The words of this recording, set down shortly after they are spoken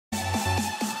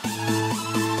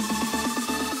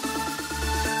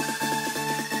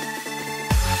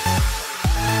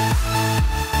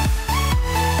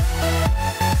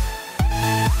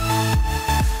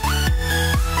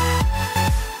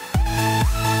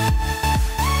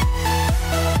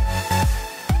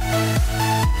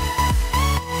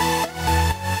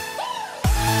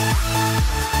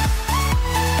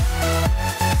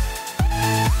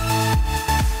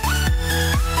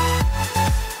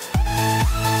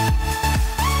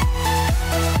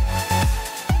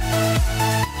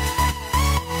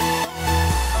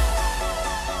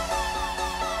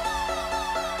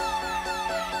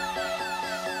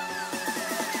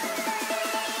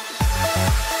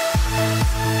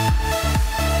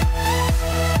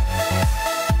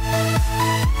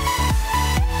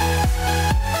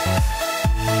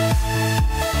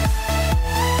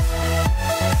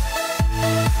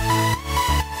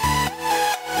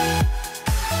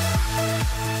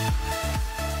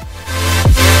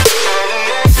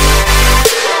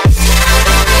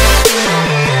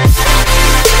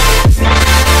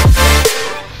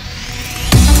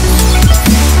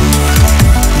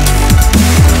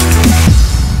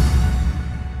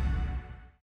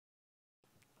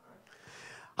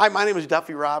Hi, my name is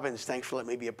Duffy Robbins. Thanks for letting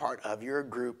me be a part of your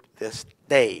group this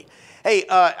day. Hey,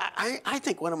 I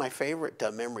think one of my favorite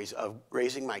memories of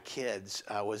raising my kids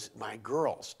was my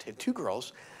girls, two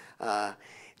girls. Erin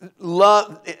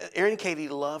and Katie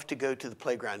loved to go to the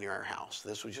playground near our house.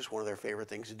 This was just one of their favorite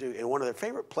things to do. And one of their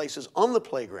favorite places on the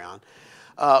playground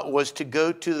was to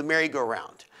go to the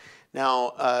merry-go-round.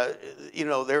 Now,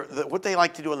 what they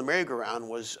liked to do on the merry-go-round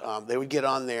was they would get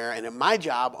on there, and my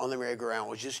job on the merry-go-round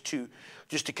was just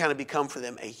to kind of become for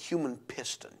them a human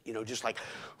piston, just like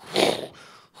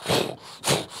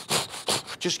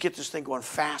just get this thing going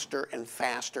faster and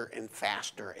faster and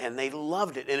faster, and they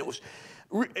loved it. And it was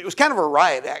kind of a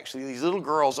riot, actually. These little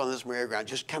girls on this merry-go-round,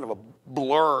 just kind of a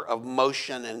blur of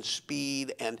motion and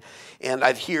speed, and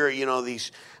I'd hear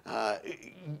these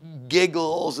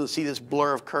giggles and see this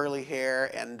blur of curly hair,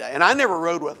 and I never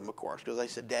rode with them, of course, because I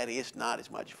said, Daddy, it's not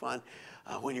as much fun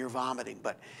when you're vomiting.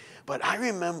 But I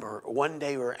remember one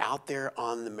day we were out there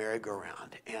on the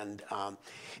merry-go-round, and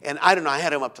I don't know, I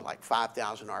had them up to like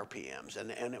 5,000 RPMs,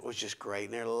 and it was just great,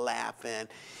 and they're laughing.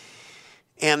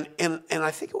 And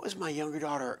I think it was my younger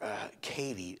daughter,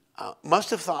 Katie, must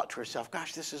have thought to herself,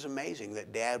 gosh, this is amazing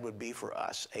that Dad would be for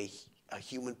us a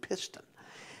human piston.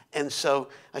 And so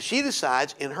she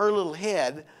decides in her little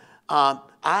head,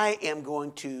 I am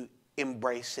going to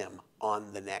embrace him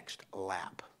on the next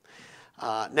lap.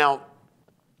 Now,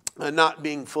 not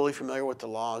being fully familiar with the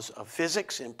laws of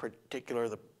physics, in particular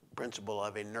the principle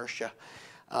of inertia,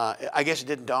 I guess it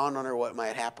didn't dawn on her what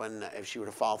might happen if she were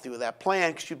to follow through with that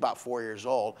plan, because she was about 4 years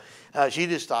old. She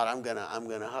just thought, I'm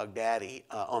gonna hug Daddy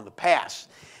on the pass.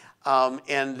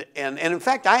 And in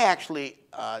fact, I actually,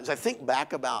 as I think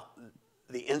back about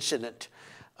the incident,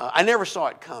 I never saw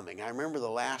it coming. I remember the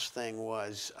last thing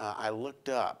was I looked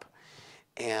up,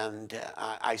 and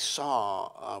I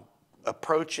saw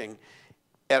approaching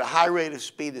at a high rate of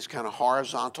speed this kind of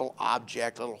horizontal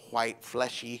object, a little white,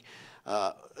 fleshy.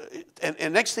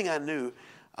 And next thing I knew,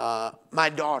 my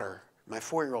daughter, my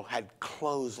 4-year-old, had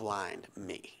clotheslined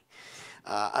me.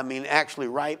 I mean, actually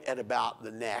right at about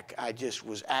the neck. I just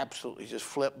was absolutely just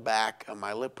flipped back.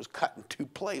 My lip was cut in 2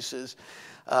 places.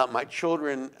 My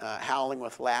children howling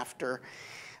with laughter.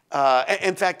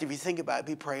 In fact, if you think about it,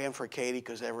 be praying for Katie,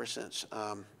 because ever since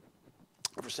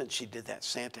she did that,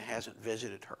 Santa hasn't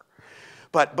visited her.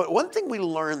 But one thing we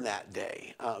learned that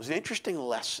day was an interesting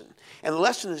lesson. And the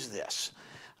lesson is this.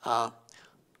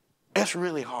 It's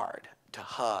really hard to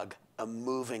hug a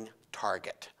moving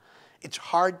target. It's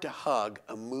hard to hug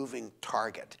a moving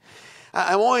target.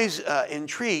 I'm always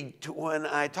intrigued when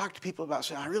I talk to people about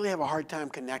saying, I really have a hard time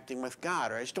connecting with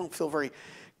God, or I just don't feel very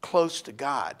close to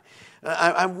God.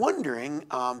 I'm wondering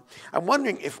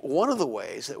if one of the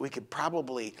ways that we could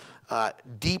probably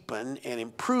deepen and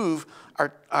improve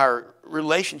our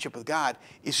relationship with God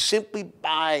is simply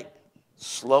by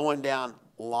slowing down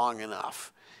long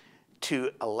enough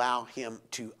to allow him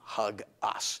to hug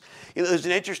us. There's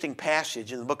an interesting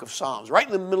passage in the book of Psalms, right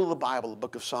in the middle of the Bible, the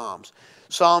book of Psalms,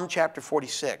 Psalm chapter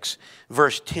 46,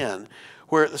 verse 10,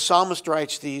 where the psalmist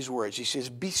writes these words. He says,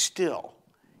 be still,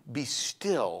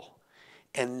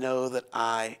 and know that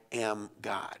I am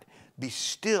God. Be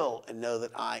still and know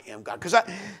that I am God. Because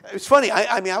it's funny.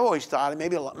 I mean, I've always thought, and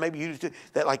maybe you do,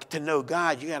 that like to know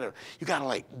God, you gotta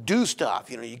like do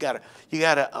stuff. You gotta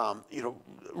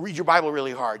read your Bible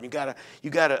really hard. You gotta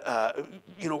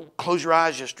close your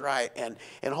eyes just right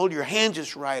and hold your hands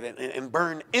just right and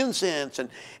burn incense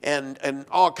and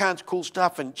all kinds of cool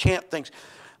stuff and chant things.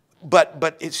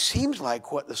 But it seems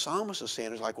like what the psalmist is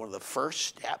saying is like one of the first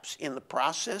steps in the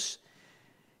process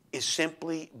is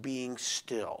simply being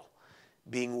still,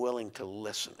 being willing to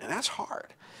listen. And that's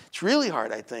hard. It's really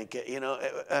hard, I think, in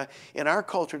our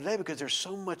culture today, because there's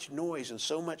so much noise and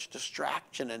so much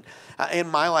distraction. And in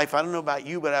my life, I don't know about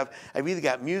you, but I've either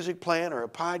got music playing or a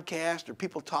podcast or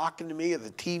people talking to me or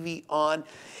the TV on.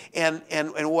 And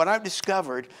what I've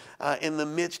discovered in the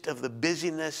midst of the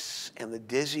busyness and the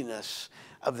dizziness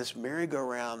of this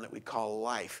merry-go-round that we call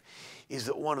life is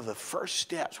that one of the first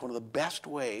steps, one of the best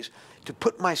ways to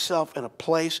put myself in a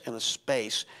place and a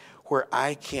space where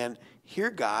I can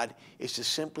hear God is to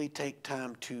simply take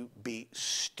time to be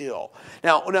still.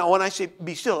 Now, when I say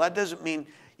be still, that doesn't mean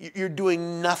you're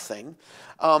doing nothing.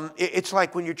 It's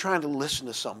like when you're trying to listen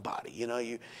to somebody.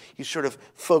 You sort of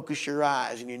focus your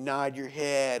eyes and you nod your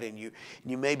head and you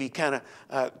maybe kind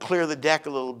of clear the deck a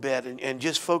little bit and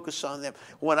just focus on them.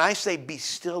 When I say be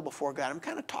still before God, I'm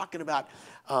kind of talking about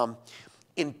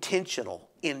intentional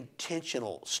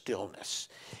stillness.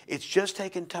 It's just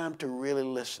taking time to really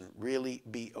listen, really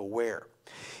be aware.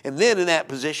 And then in that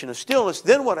position of stillness,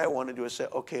 then what I want to do is say,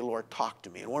 okay, Lord, talk to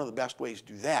me. And one of the best ways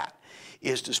to do that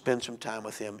is to spend some time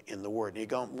with him in the Word. And you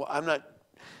go, well, I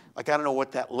don't know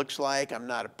what that looks like. I'm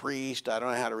not a priest. I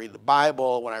don't know how to read the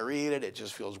Bible. When I read it, it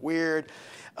just feels weird.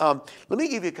 Let me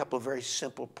give you a couple of very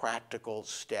simple, practical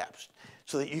steps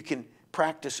so that you can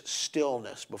practice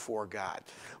stillness before God.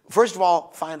 First of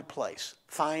all, find a place.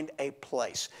 Find a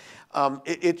place.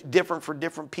 It's different for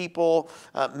different people.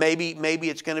 Maybe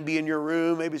it's going to be in your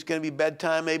room. Maybe it's going to be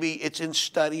bedtime. Maybe it's in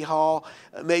study hall.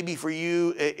 Maybe for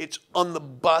you, it's on the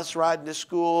bus riding to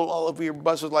school. All of your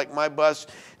buses, like my bus,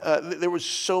 there was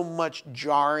so much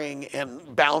jarring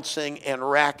and bouncing and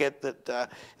racket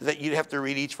that you'd have to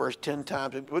read each verse 10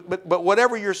 times. But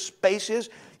whatever your space is,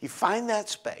 you find that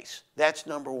space. That's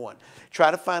number one.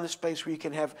 Try to find a space where you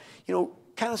can have,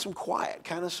 kind of some quiet,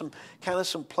 kind of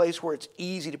some place where it's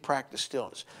easy to practice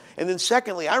stillness. And then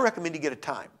secondly, I recommend you get a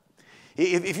time.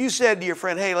 If you said to your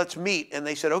friend, hey, let's meet, and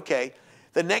they said, okay,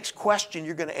 the next question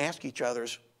you're going to ask each other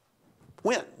is,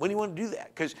 when? When do you want to do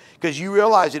that? Because you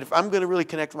realize that if I'm going to really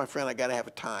connect with my friend, I got to have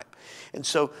a time. And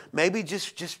so maybe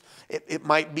it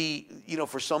might be,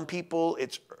 for some people,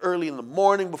 it's early in the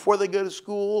morning before they go to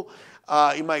school.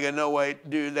 You might go, no,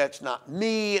 wait, dude, that's not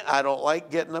me. I don't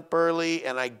like getting up early,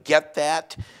 and I get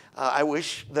that. I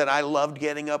wish that I loved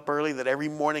getting up early, that every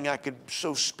morning I could,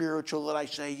 so spiritual that I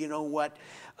say, you know what?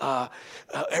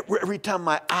 Every time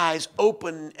my eyes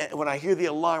open, when I hear the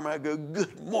alarm, I go,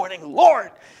 good morning,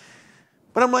 Lord.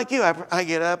 But I'm like you. I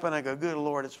get up and I go, good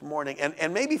Lord, it's morning.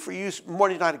 And maybe for you,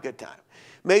 morning's not a good time.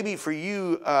 Maybe for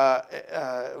you,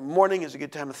 morning is a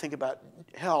good time to think about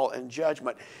hell and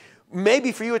judgment.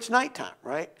 Maybe for you, it's nighttime,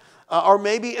 right? Or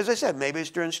maybe, as I said, maybe it's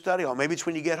during study hall. Maybe it's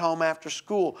when you get home after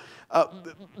school.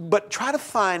 But try to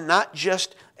find not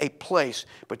just a place,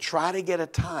 but try to get a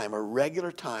time, a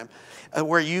regular time,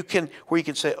 where you can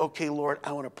say, okay, Lord,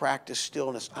 I want to practice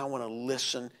stillness. I want to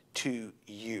listen to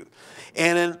you.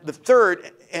 And then the third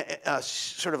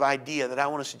sort of idea that I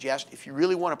want to suggest, if you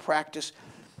really want to practice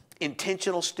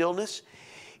intentional stillness,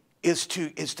 is to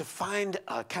find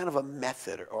a kind of a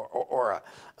method or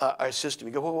a system.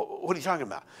 You go, well, what are you talking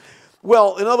about?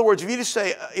 Well, in other words, if you just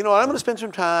say, I'm going to spend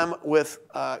some time with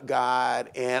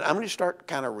God, and I'm going to start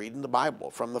kind of reading the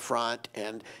Bible from the front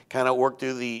and kind of work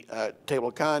through the table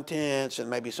of contents and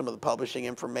maybe some of the publishing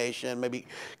information, maybe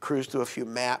cruise through a few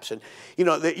maps. And,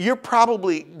 you're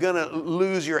probably going to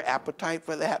lose your appetite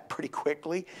for that pretty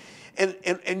quickly.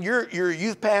 And your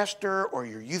youth pastor or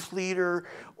your youth leader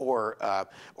or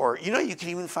you can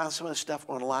even find some of the stuff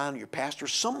online. Your pastor,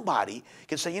 somebody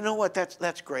can say, you know what,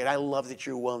 that's great. I love that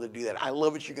you're willing to do that. I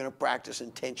love that you're going to practice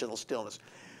intentional stillness.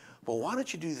 Well, why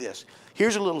don't you do this?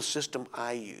 Here's a little system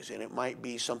I use, and it might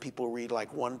be some people read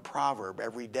like one proverb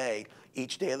every day,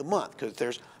 each day of the month, because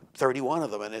there's 31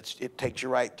 of them, and it takes you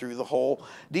right through the whole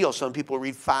deal. Some people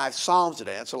read 5 Psalms a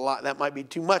day. That's a lot. That might be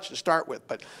too much to start with,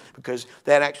 but because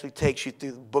that actually takes you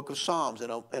through the book of Psalms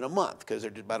in a month, because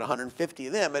there's about 150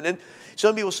 of them. And then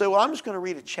some people say, well, I'm just going to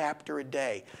read a chapter a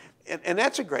day. And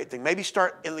that's a great thing. Maybe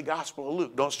start in the Gospel of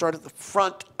Luke. Don't start at the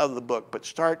front of the book, but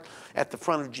start at the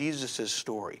front of Jesus'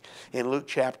 story. In Luke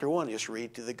chapter 1, just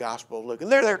read through the Gospel of Luke. And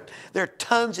there are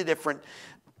tons of different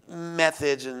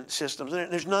methods and systems.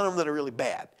 There's none of them that are really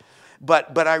bad.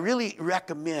 But I really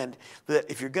recommend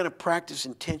that if you're going to practice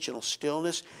intentional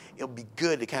stillness, it'll be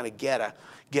good to kind of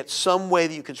get some way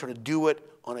that you can sort of do it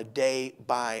on a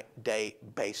day-by-day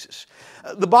basis.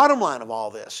 The bottom line of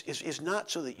all this is not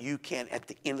so that you can, at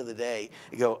the end of the day,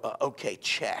 go, okay,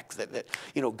 check, that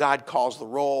God calls the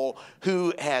roll.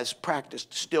 Who has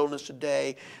practiced stillness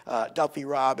today? Duffy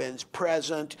Robbins,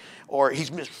 present, or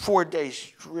he's missed 4 days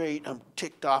straight, I'm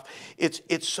ticked off.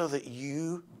 It's so that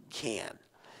you can,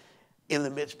 in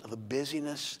the midst of the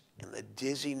busyness and the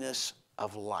dizziness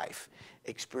of life,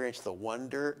 experience the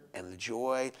wonder and the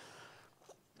joy,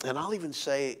 and I'll even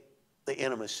say the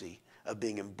intimacy of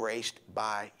being embraced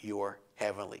by your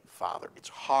Heavenly Father. It's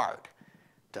hard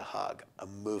to hug a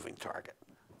moving target.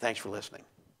 Thanks for listening.